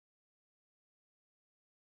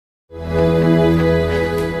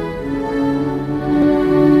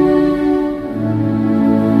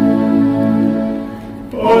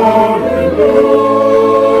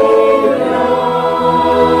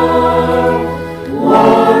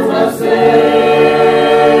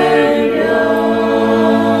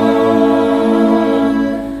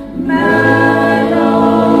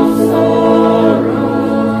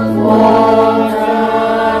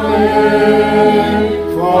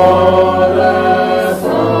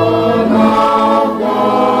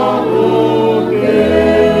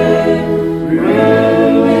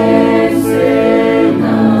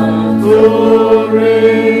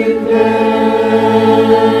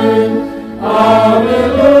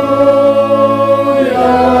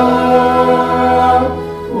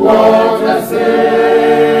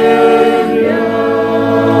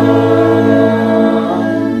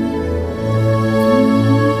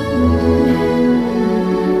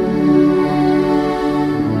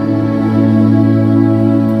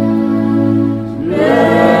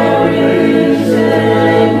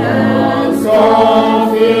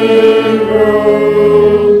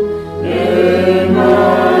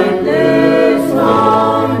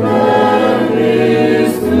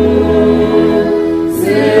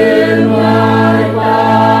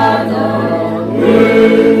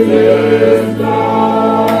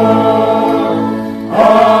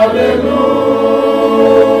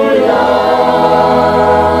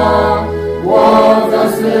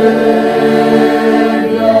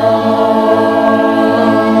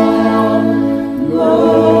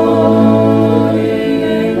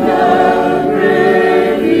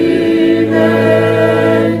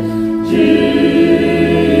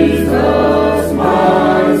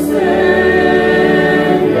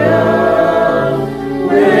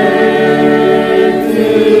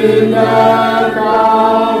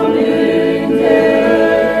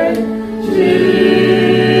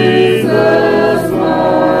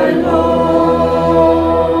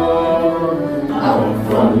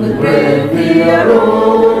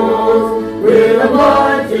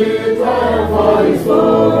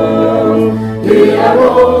He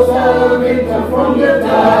arose a victor from the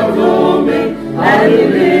dark domain, and he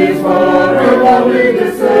lives forever with the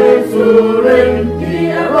saints to reign.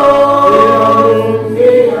 He arose,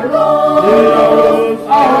 he arose, he arose,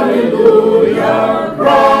 hallelujah,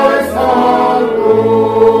 Christ arose.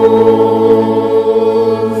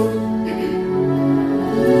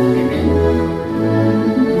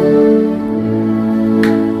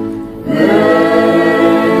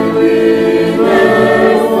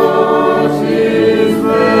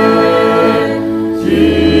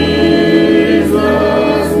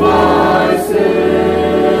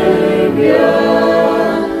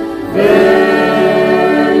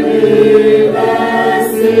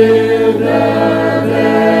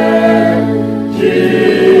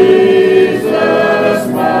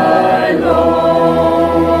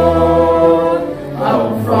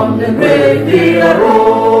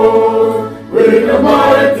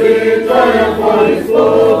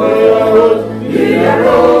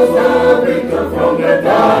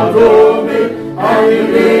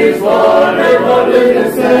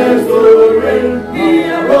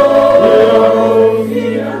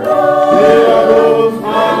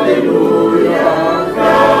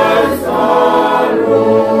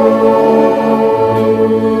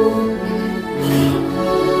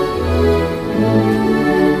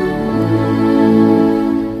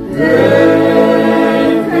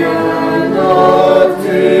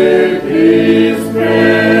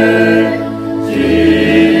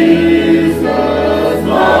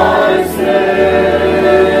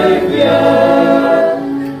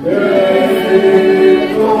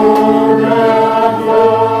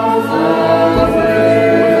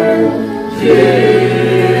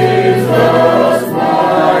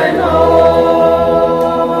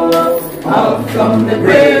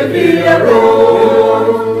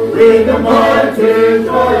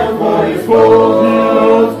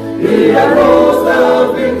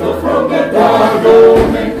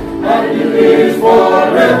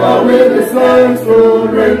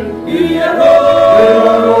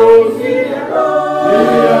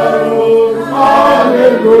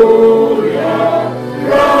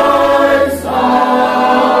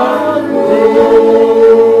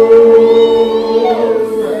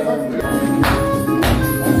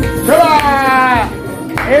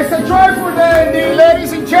 It's a joyful day indeed,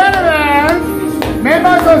 ladies and gentlemen,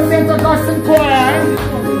 members of St. Augustine Choir.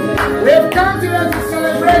 We've come here to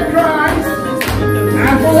celebrate Christ,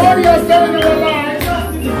 and for what He has done in our lives,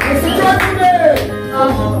 it's a joyful day.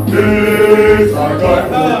 It's a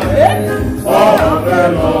joyful day for the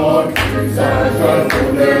Lord. It's a joyful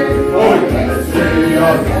day, oh yes, we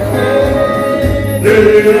are glad.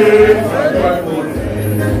 It's a joyful day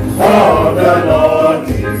for the Lord.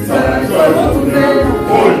 It's a joyful day,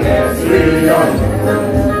 oh yes, we are glad.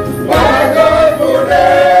 A joyful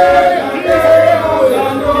day, the day of the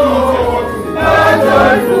Lord. A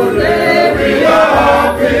joyful day, we are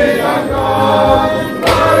happy and glad.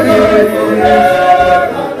 A joyful day.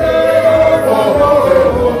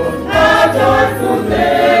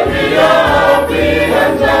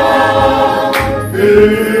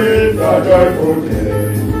 Joyful day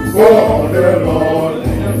for the Lord,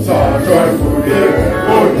 it's a joyful day,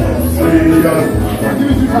 oh yes, we are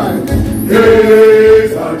glad.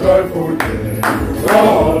 It's a joyful day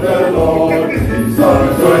for the Lord, it's a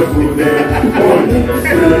joyful day, oh yes,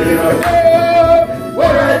 we are glad.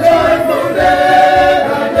 What a joyful day,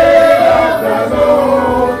 the day of the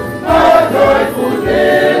Lord, a joyful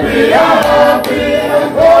day, we are happy and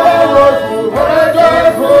glad. What a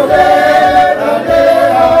joyful day, the day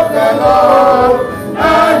of the Lord.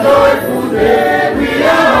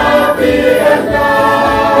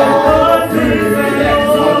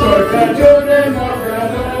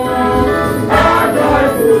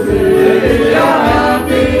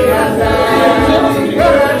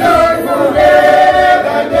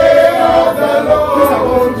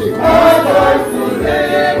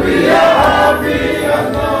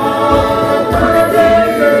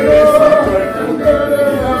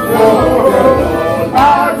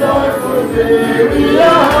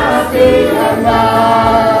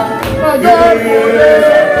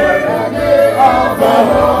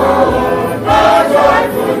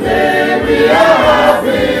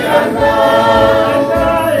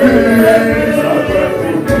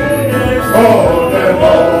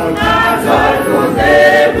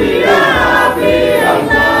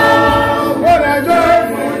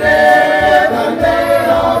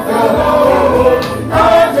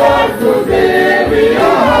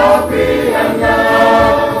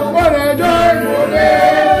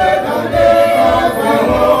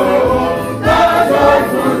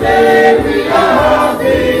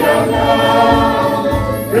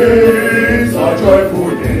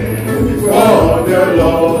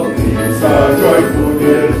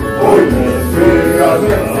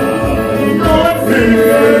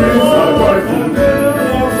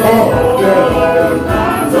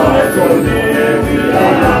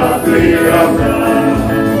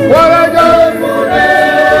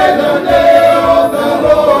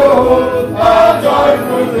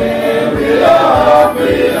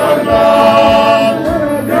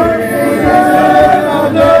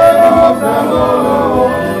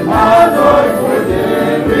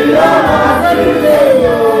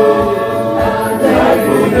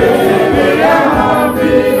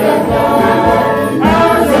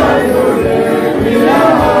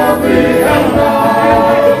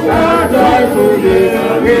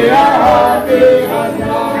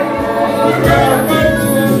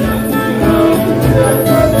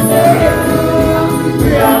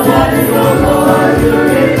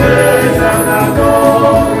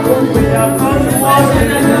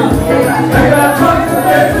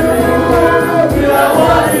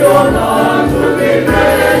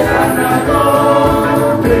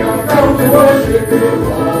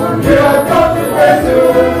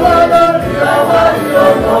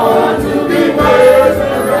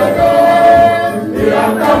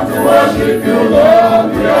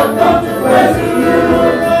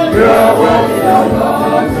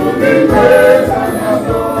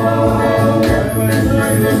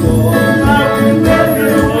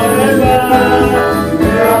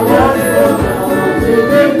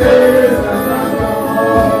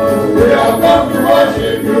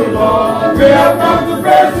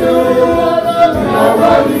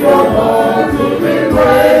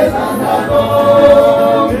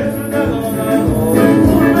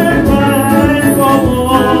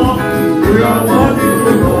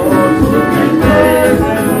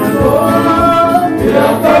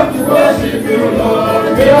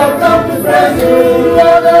 praise you,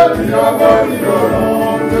 Lord. You are worthy, O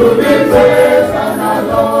Lord, to be praised and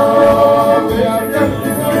adored. We have come to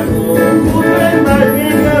praise you.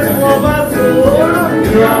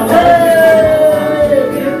 You are worthy,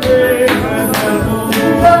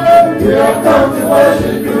 we have come to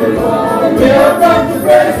worship you, Lord. We have come to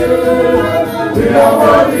praise you. We are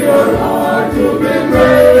worthy, O Lord, to be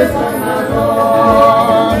praised and adored.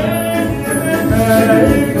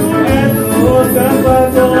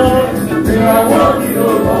 We are worthy, O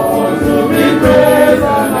Lord, to be praised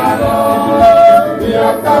and adored. We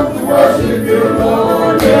have come to worship you,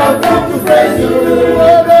 Lord. We have come to praise you,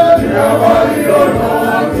 Lord. We are worthy, O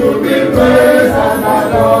Lord, to be praised and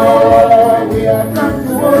adored. We have come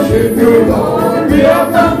to worship you, Lord. We have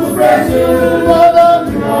come to praise you, Lord.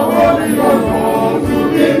 We are worthy, O Lord, to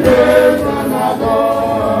be praised and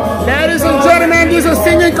adored. Ladies and gentlemen, this is a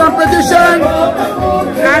singing competition,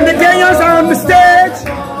 and the Kenyans are on the stage,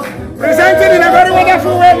 presented in a very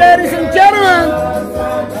wonderful way, ladies and gentlemen.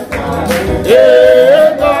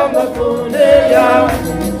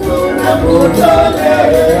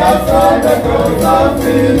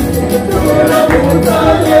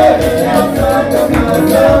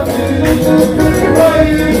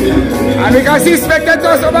 And we can see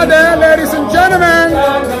spectators over there, ladies and gentlemen.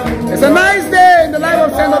 It's a nice day in the life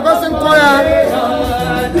of St. Augustine Choir.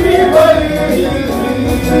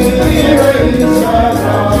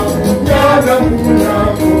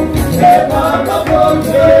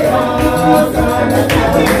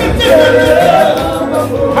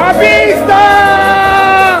 Happy Easter!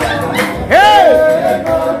 Hey!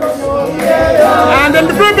 And then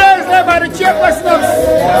the bluebell is led by the chairperson of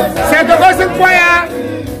St. Augustine Choir.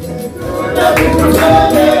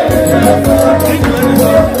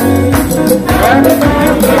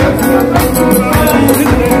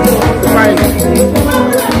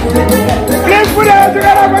 Please put it all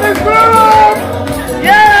together for this group!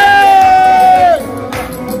 Yeah!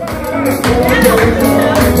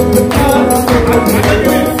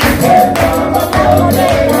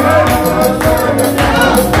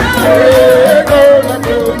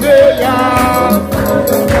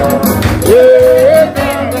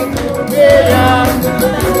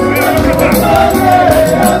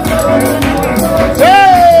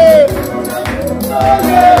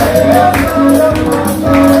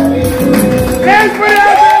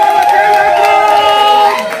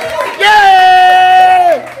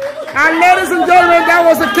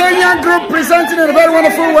 Presented in a very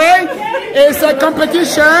wonderful way. It's a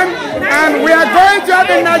competition, and we are going to have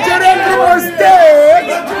the Nigerian group on stage.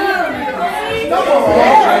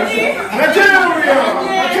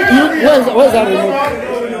 Where's that remote?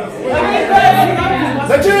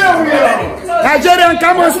 Nigerian,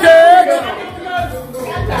 come on stage.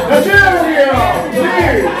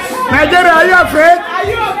 Nigeria, are you afraid?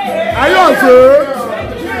 Are you afraid?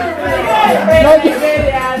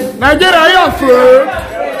 Nigeria, are you afraid?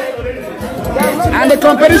 And the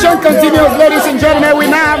competition continues, ladies and gentlemen. We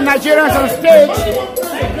now have Nigerians on stage.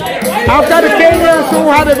 After the Kenyans who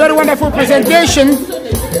had a very wonderful presentation,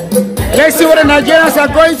 let's see what the Nigerians are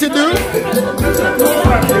going to do.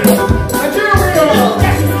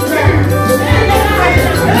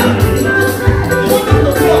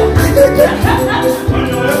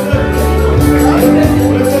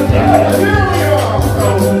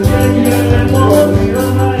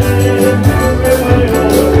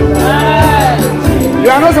 You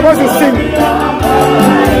are not supposed to sing.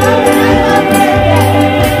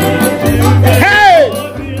 Hey!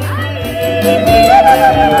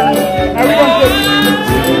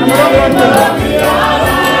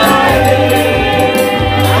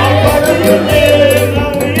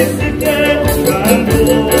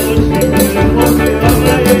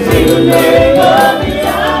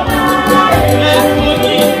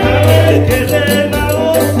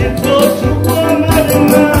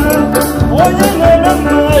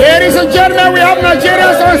 Ladies and gentlemen, we have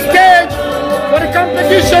Nigerians on stage for the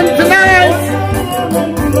competition tonight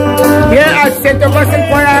here at St. Augustine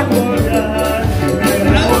Choir.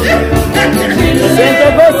 St.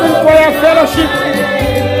 Augustine Choir Fellowship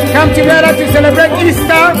come together to celebrate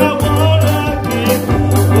Easter.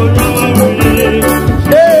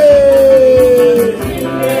 Hey!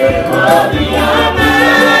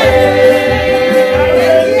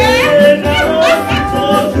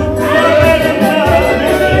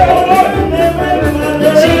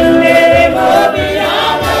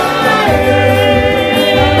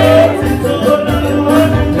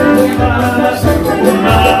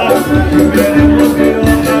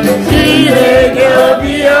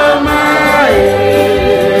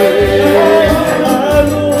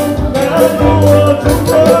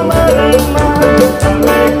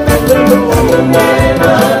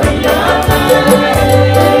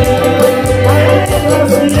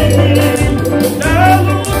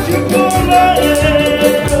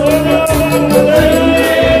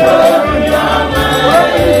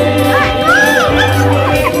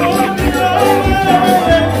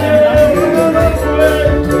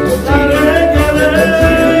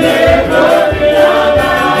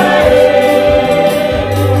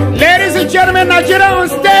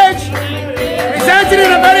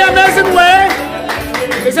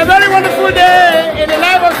 wonderful day in the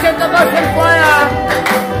life of St. Augustine Choir.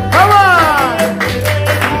 Come on!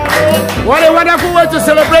 What a wonderful way to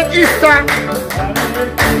celebrate Easter.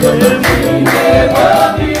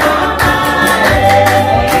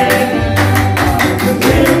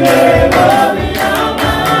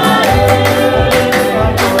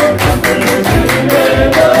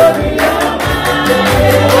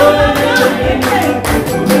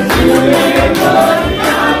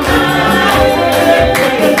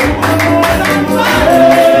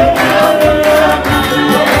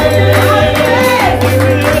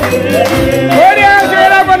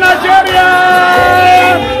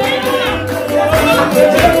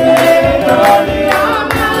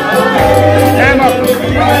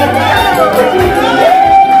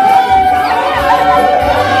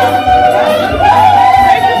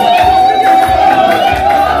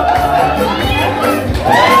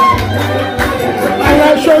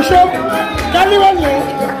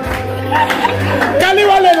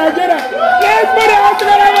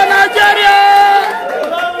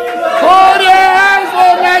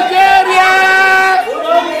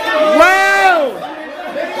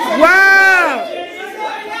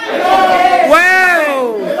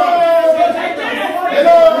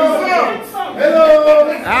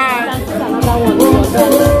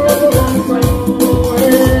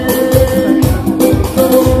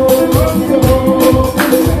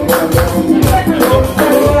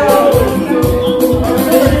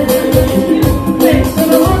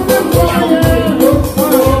 Choir.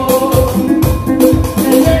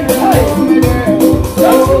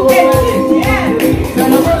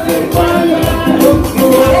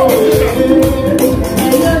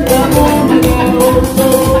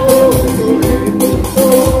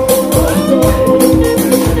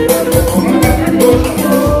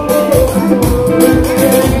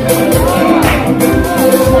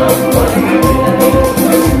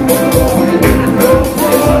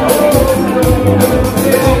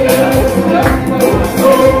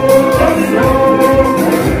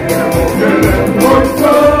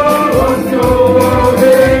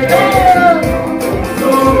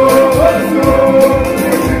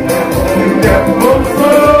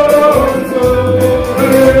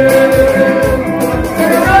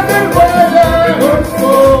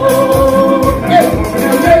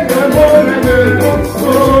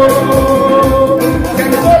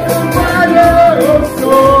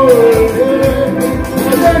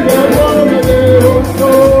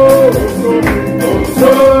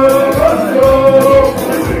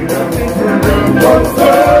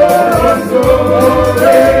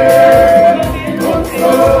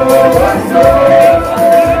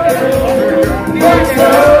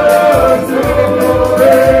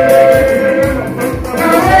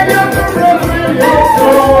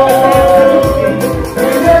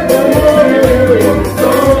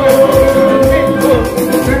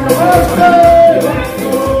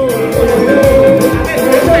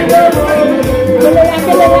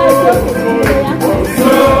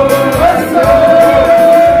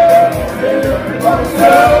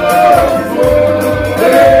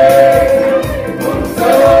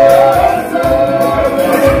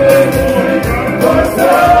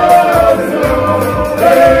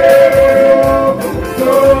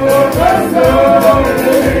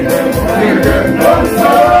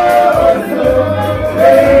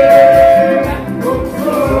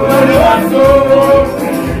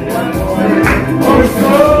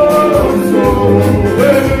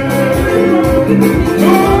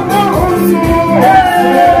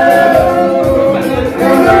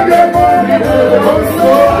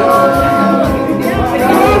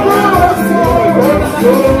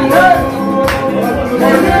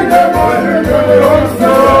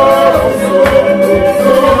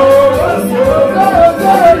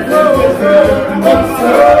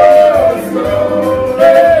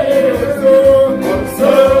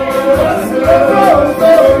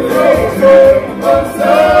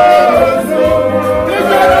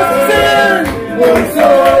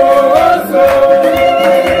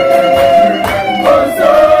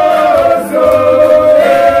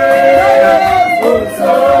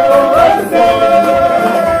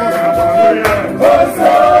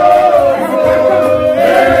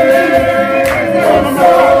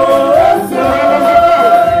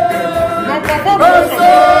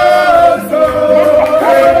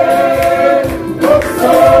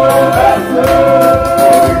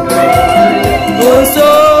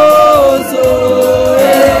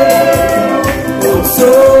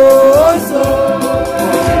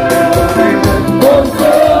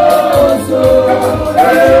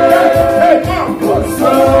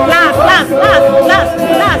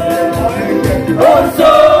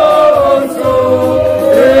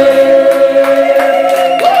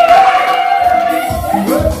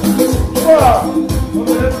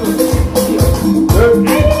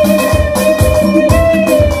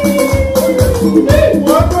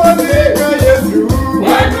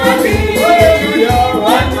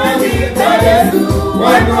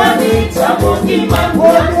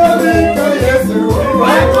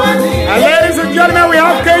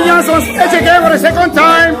 second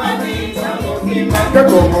time.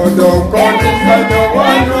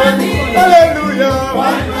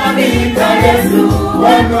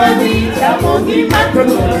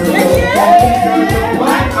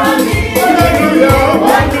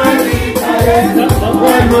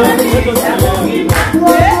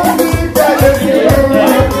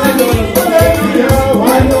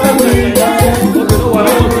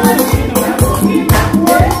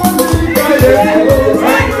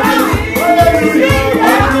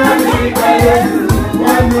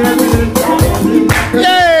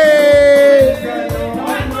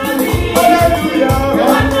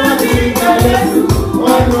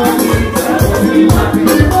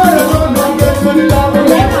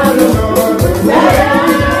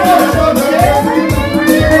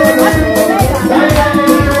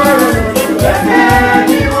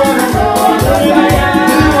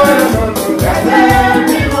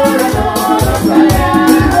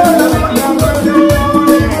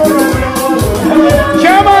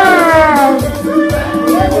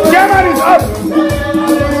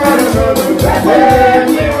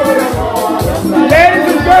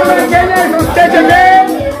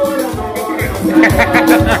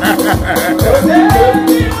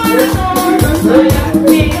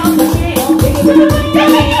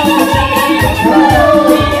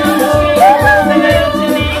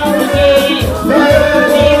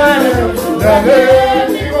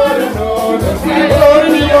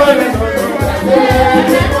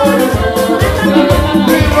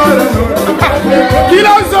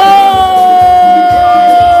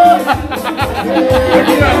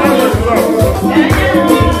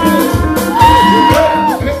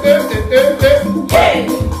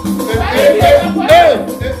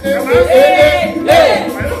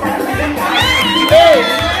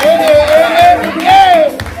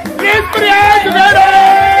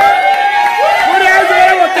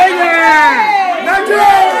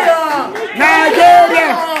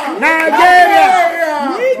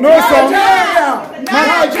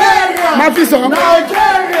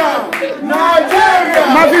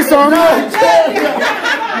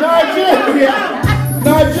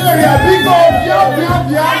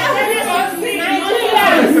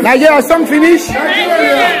 Nigeria song finish.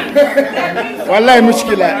 Wallahi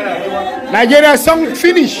mushkila. Nigeria song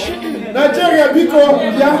finish. Nigeria biko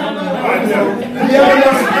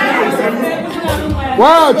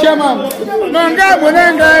wow, chairman. Nonga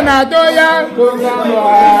munenga na doya.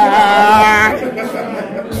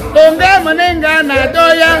 Nonga munenga na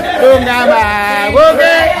doya. Nonga ma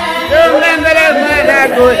woge. Nonga na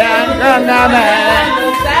doya. Nonga ma.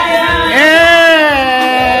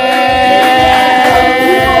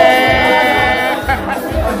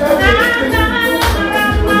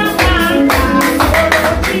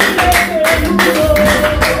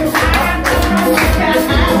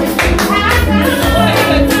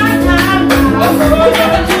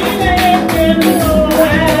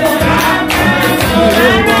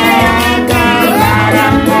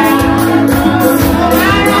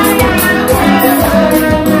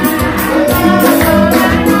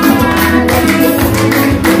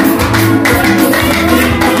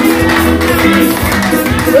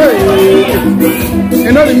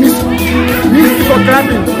 You know the miss for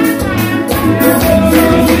clapping.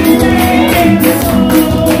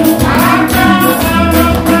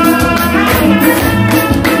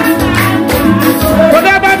 What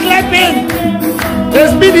about clapping?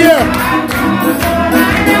 There's video.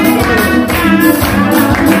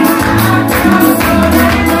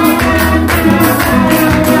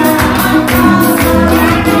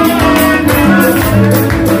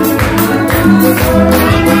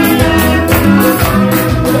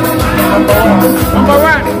 Number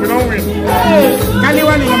one, we don't win.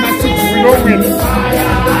 Anyone in number 6, we don't win.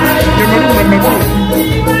 Number 2,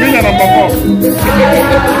 winner number 4.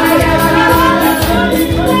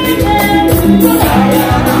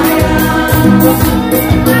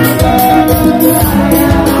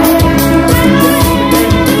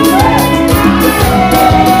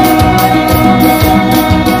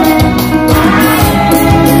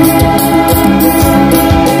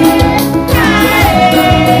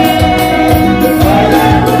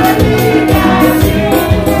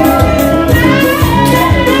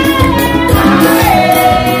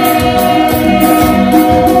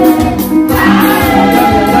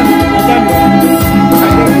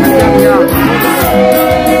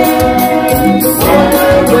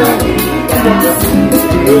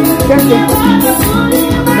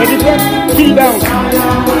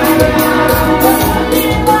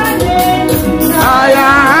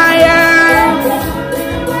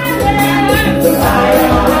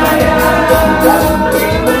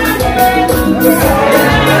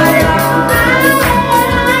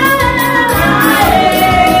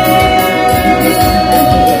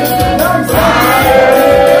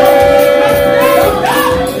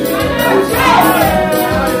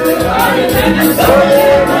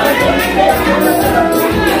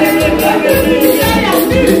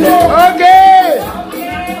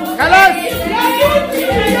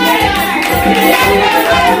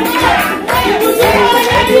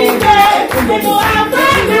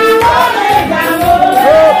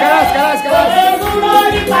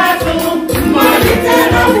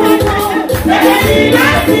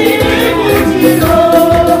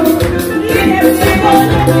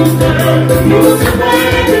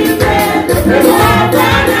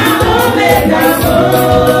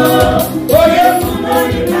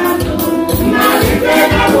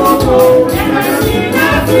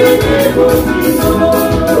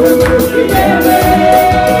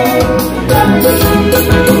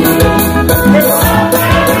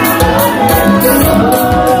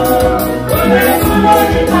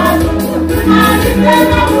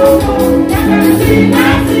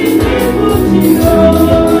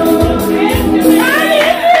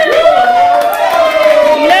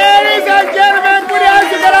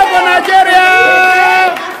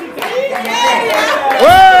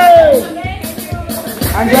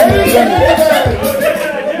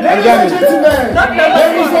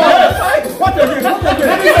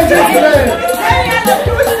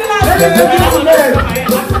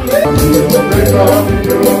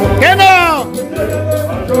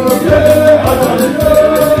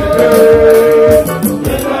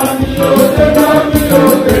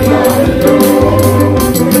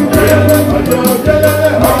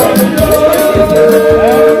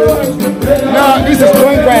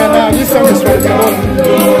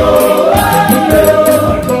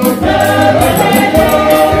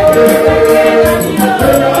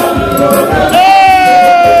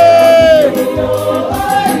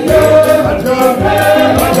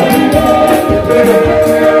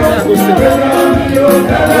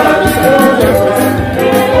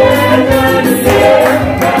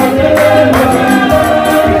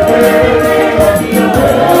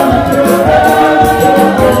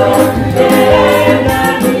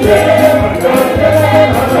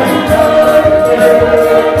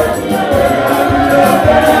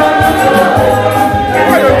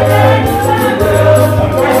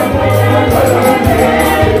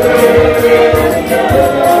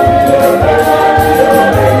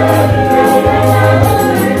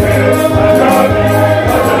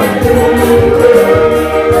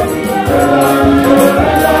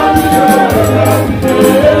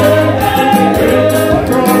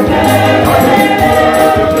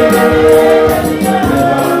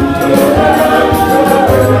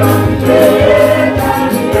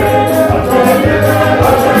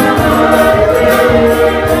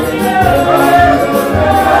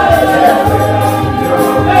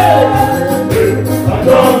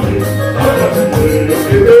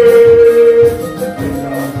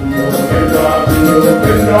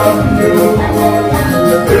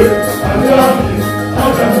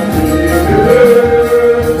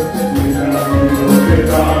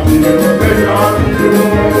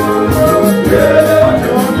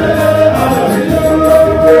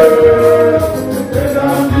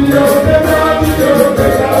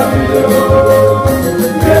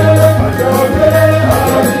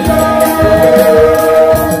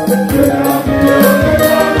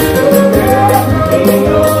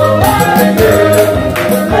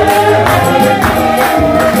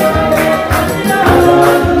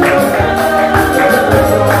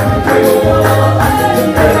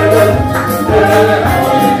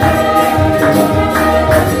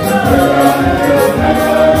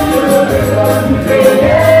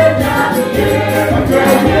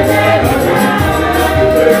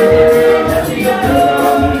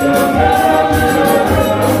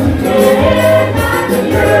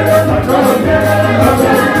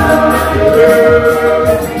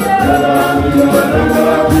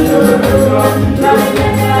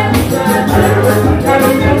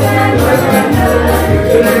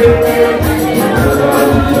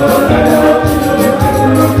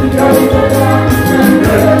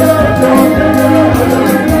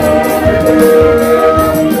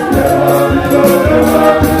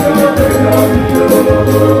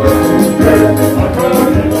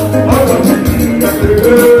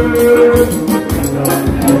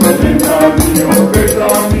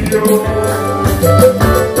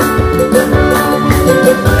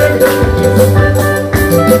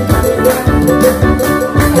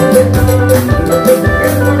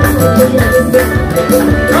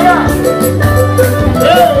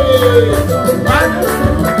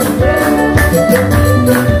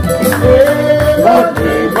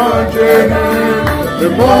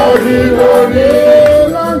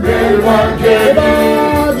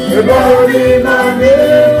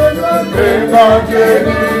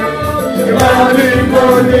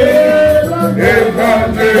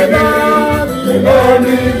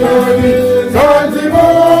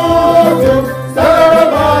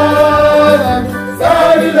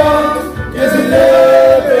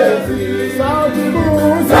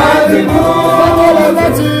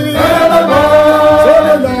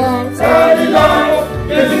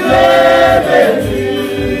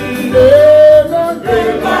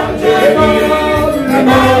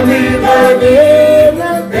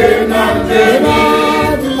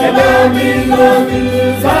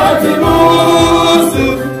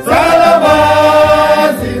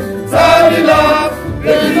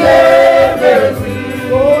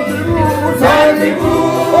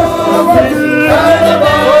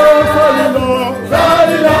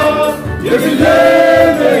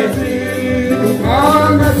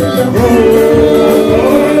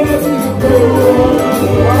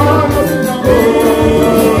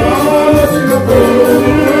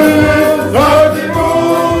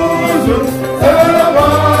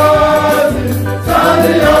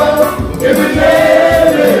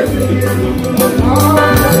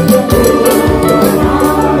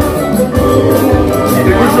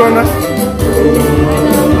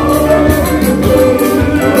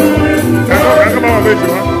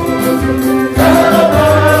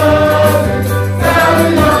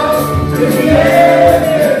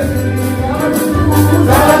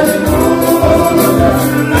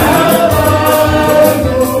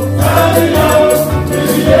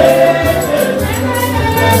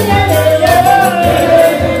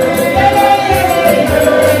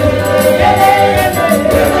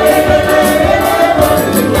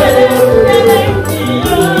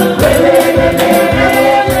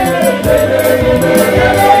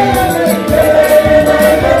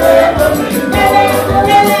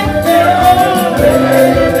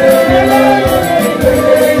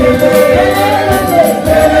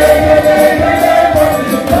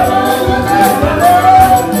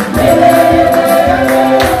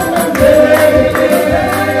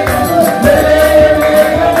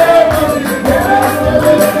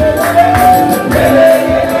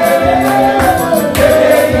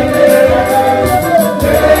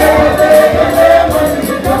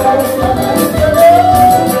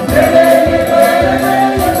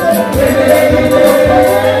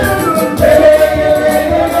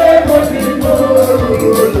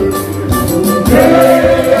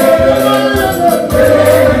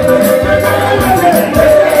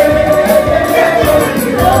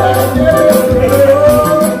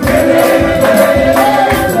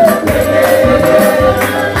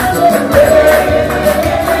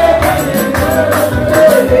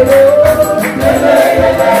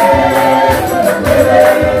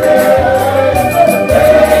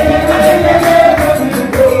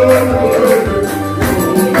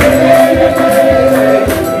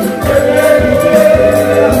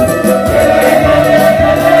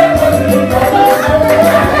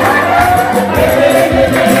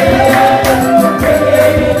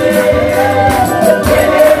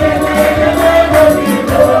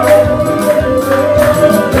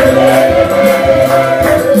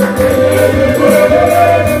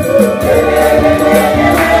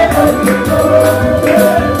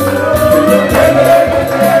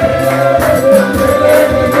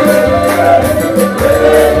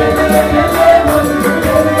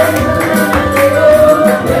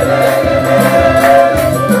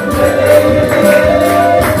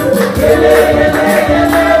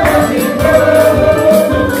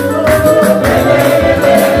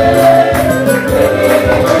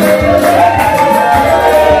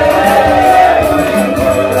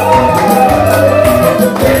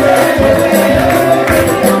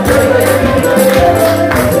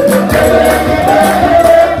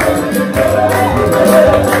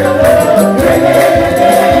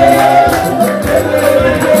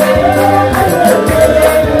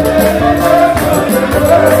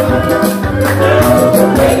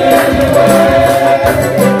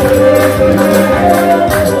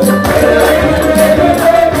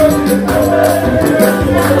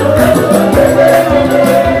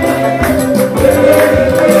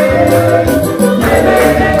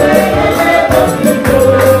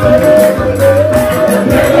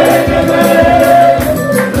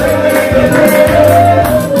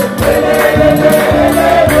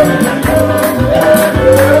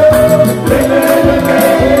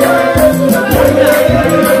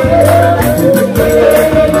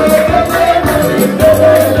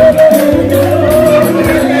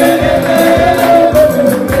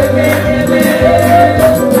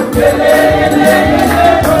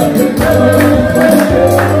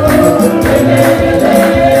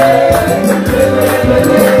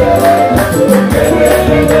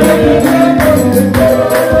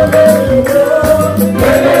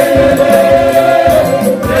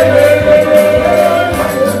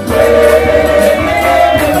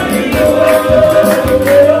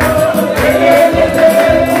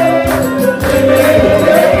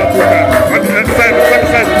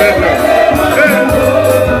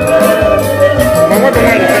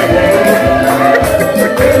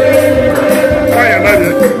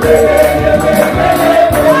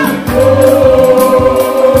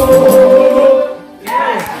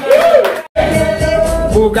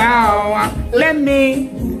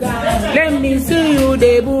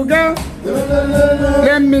 Buga.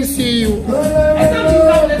 Let me see you.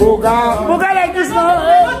 Buga. Buga like this now.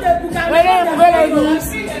 Buga like this.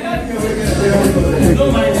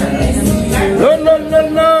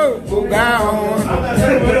 No. Buga.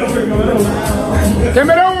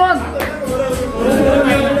 Camera one.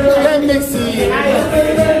 Let me see you.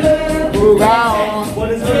 Buga.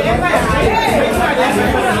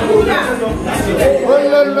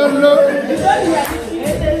 No.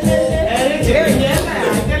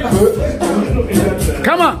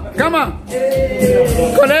 Come on.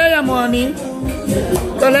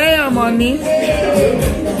 Collect your money.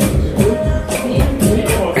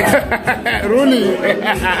 Really?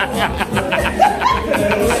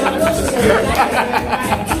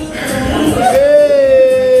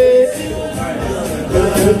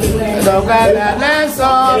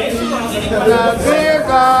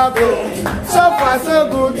 So far so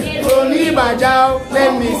good. Only Bajao.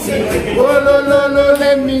 Let me see.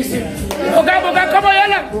 Let me see. Buga, come on,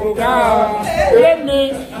 yalla. Buga,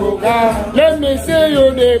 let me see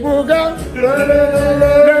you, the Buga.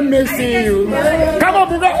 Let me see you. Come on,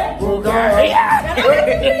 Buga.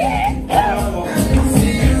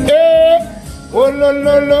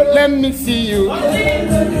 Let me see you.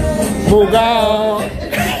 Buga.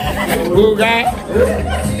 Sugar.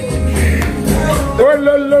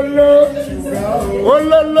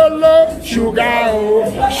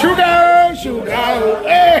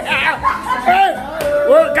 Hey.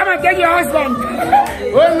 Oh, come and take your husband.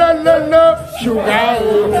 Sugar.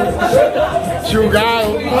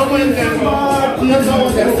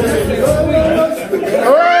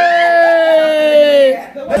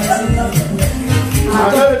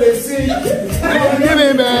 Give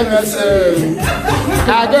me medicine. I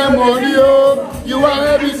got money, you are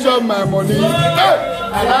heavy from my money.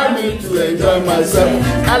 Allow me to enjoy myself.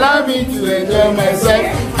 Allow me to enjoy myself.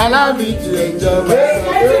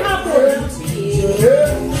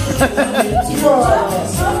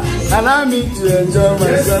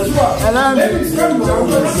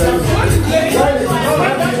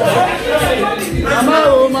 I'm a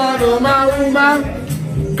woman.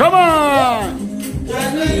 Come on.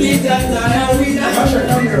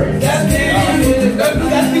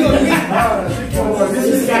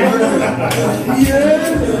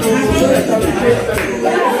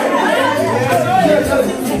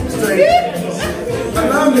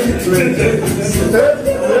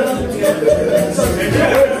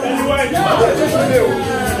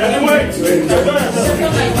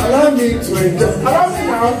 Allow me to enjoy. Allow me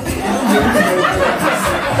now.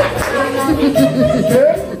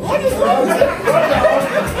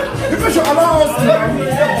 People should allow us now.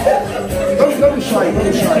 Don't be shy.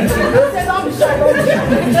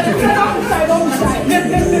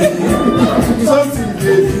 Something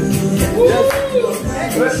good.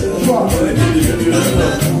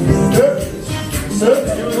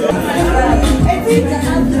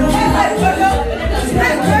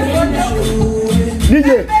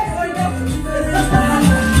 DJ.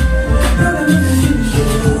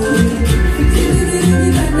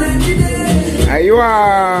 Aywa.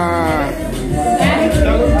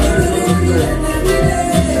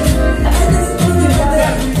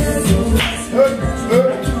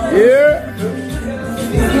 Yeah.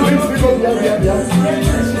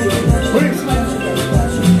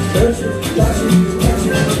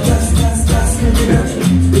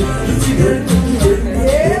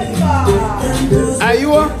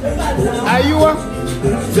 Aywa.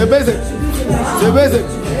 The basic.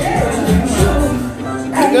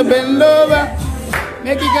 The bend over.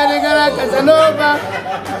 Make it get Casanova.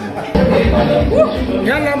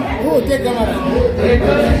 Galam, who take camera?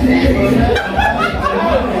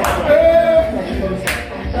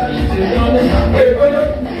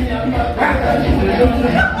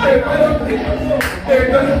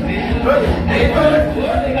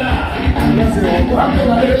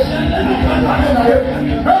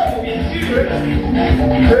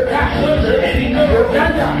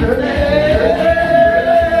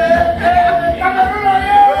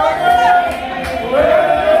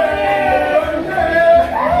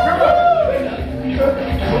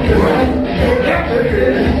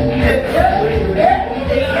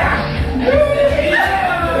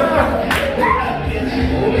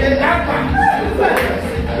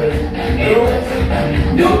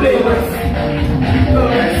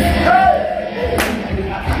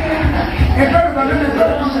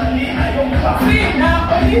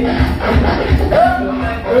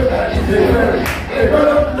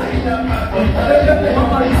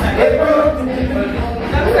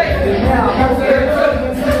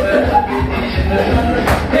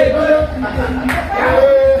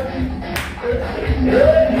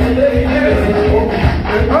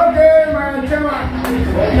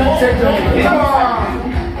 Come on.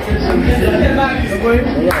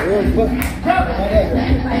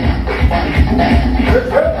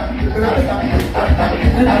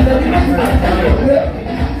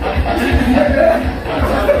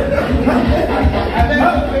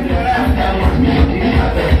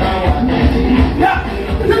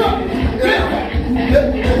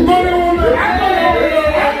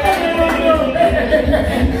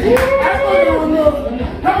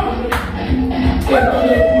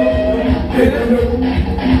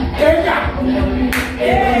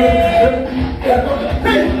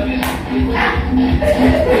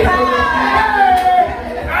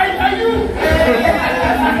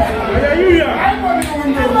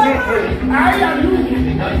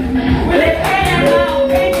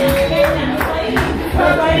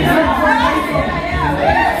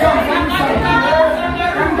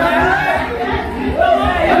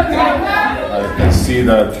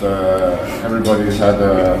 That everybody's had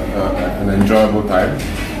an enjoyable time,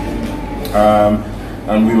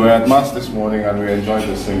 and we were at Mass this morning and we enjoyed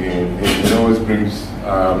the singing. It always brings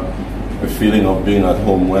a feeling of being at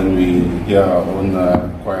home when we hear our own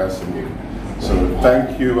choir singing. So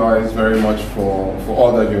thank you guys very much for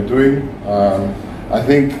all that you're doing. I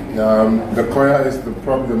think the choir is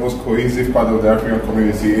probably the most cohesive part of the African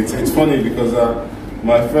community. It's funny because our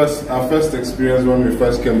first experience when we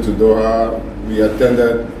first came to Doha, we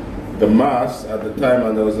attended the Mass at the time,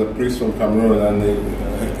 and there was a priest from Cameroon, and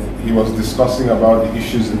he was discussing about the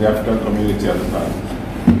issues in the African community at the time.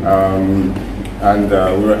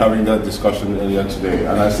 We were having that discussion earlier today,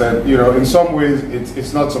 and I said, you know, in some ways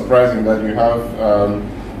it's not surprising that you have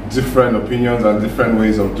different opinions and different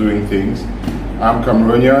ways of doing things. I'm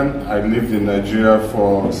Cameroonian. I lived in Nigeria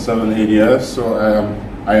for 7-8 years, so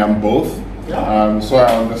I am both. So I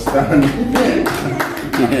understand.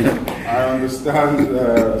 I understand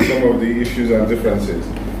some of the issues and differences.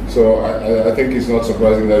 So I think it's not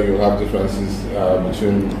surprising that you have differences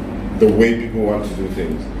between the way people want to do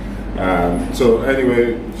things. So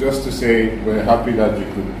anyway, just to say, we're happy that you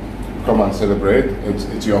could come and celebrate.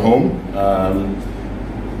 It's your home.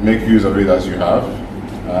 Make use of it as you have.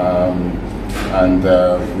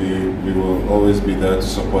 We will always be there to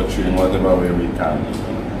support you in whatever way we can.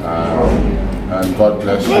 And God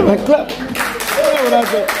bless you.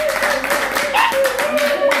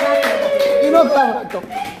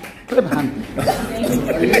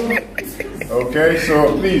 Okay,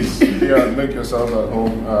 so please, make yourselves at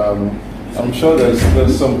home. I'm sure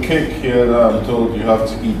there's some cake here that I'm told you have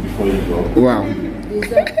to eat before you go. Wow.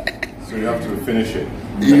 So you have to finish it.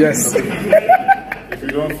 Yes. If you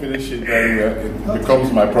don't finish it, then it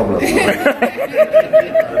becomes my problem. I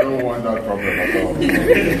don't want that problem at all.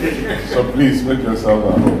 So please make yourself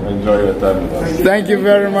at home. Enjoy your time with us. Thank you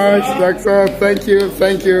very much, Doctor. Thank you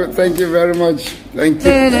very much. Thank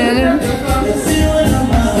you.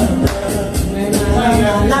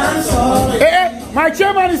 Hey, my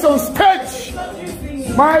chairman is on stage.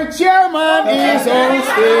 My chairman is on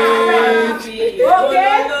stage.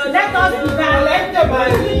 Okay, let us let the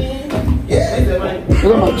money.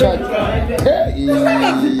 Look at my church.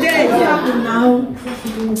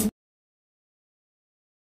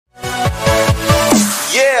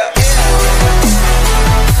 Yeah.